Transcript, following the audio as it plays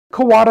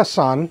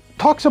Kawada-san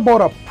talks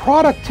about a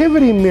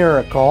productivity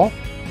miracle,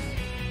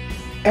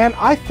 and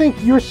I think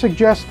you're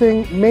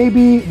suggesting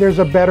maybe there's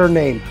a better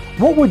name.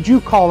 What would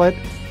you call it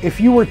if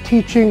you were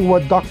teaching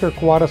what Dr.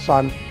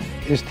 Kawada-san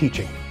is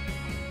teaching?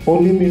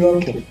 Only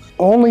miracle.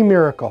 Only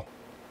miracle.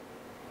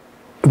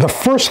 The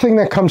first thing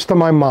that comes to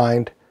my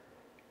mind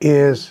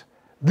is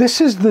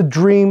this is the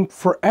dream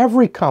for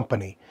every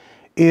company,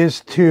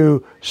 is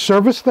to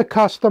service the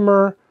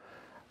customer.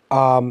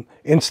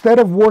 Instead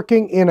of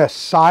working in a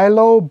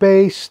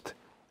silo-based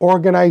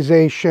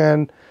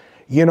organization,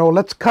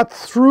 let's cut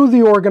through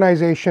the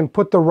organization,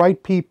 put the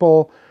right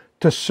people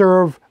to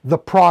serve the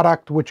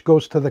product which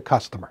goes to the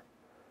customer.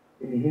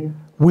 Mm-hmm.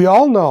 We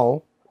all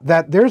know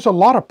that there's a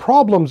lot of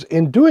problems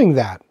in doing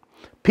that.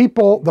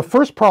 The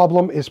first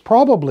problem is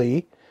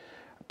probably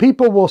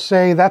people will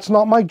say, that's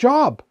not my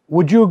job.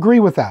 Would you agree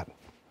with that?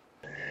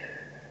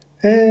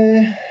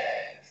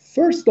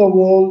 First of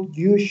all,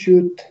 you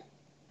should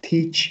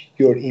teach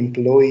your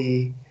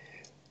employee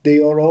they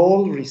are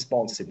all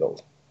responsible.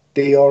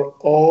 They are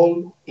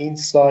all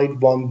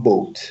inside one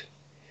boat.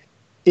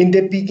 In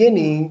the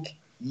beginning,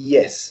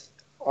 yes,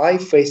 I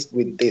faced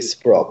with this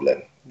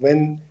problem.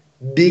 When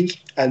big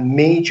and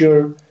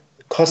major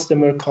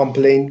customer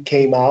complaint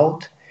came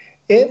out,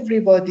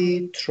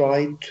 everybody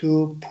tried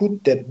to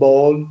put the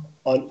ball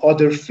on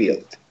other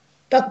field.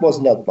 That was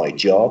not my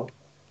job.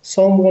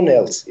 Someone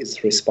else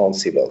is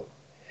responsible.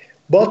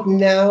 But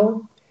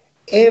now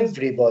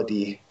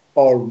everybody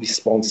are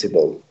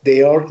responsible.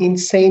 They are in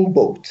same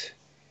boat.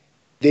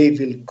 They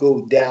will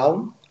go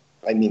down,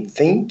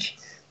 think,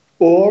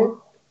 or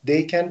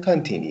they can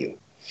continue.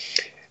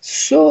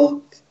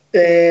 So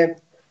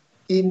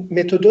in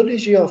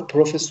methodology of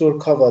Professor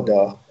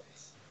Kawada,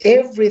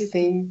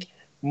 everything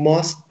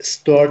must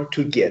start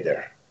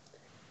together.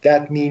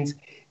 That means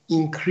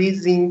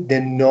increasing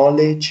the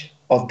knowledge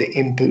of the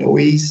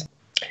employees.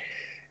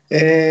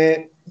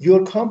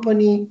 Your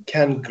company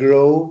can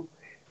grow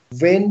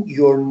when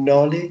the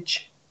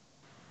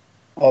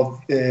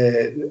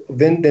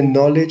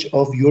knowledge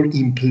of your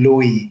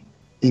employee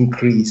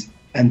increase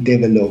and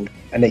develop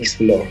and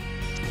explore.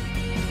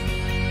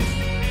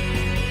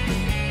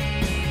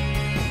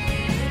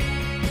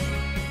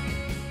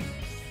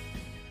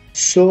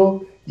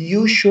 So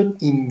you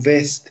should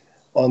invest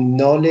on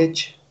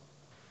knowledge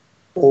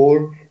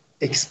or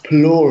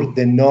explore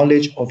the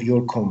knowledge of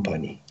your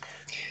company.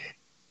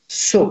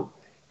 So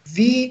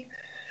we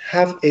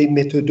have a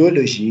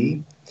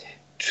methodology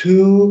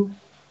to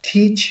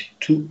teach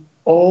to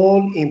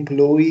all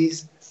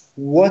employees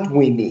what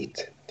we need.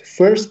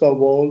 First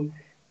of all,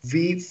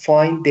 we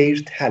find their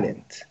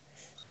talent.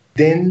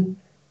 Then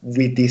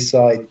we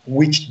decide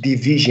which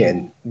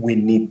division we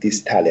need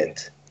this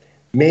talent.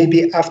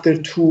 Maybe after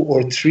 2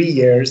 or 3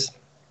 years,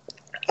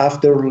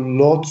 after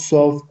lots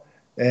of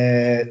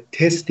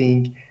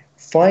testing,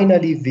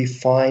 finally we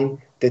find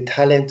the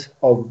talent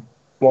of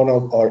one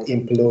of our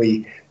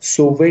employees.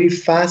 So very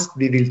fast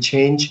we will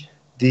change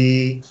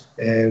the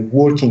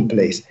working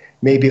place,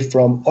 maybe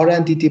from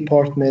R&D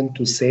department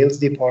to sales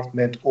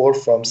department, or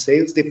from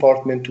sales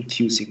department to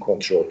QC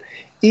control.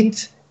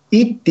 It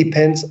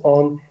depends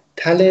on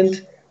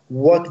talent,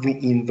 what we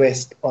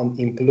invest on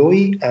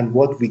employee, and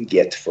what we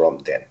get from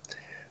them.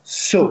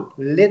 So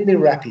let me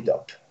wrap it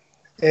up.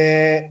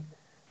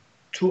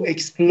 To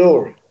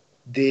explore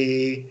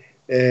the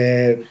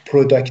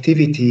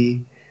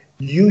productivity,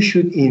 you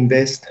should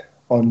invest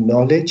on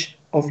knowledge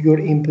of your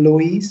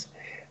employees,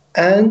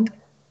 and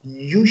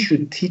you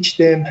should teach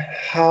them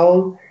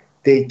how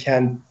they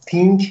can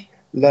think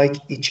like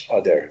each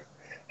other,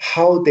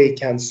 how they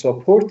can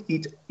support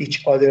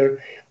each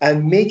other,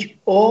 and make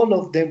all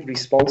of them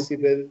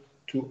responsible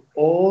to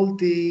all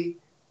the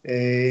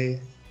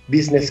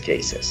business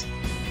cases.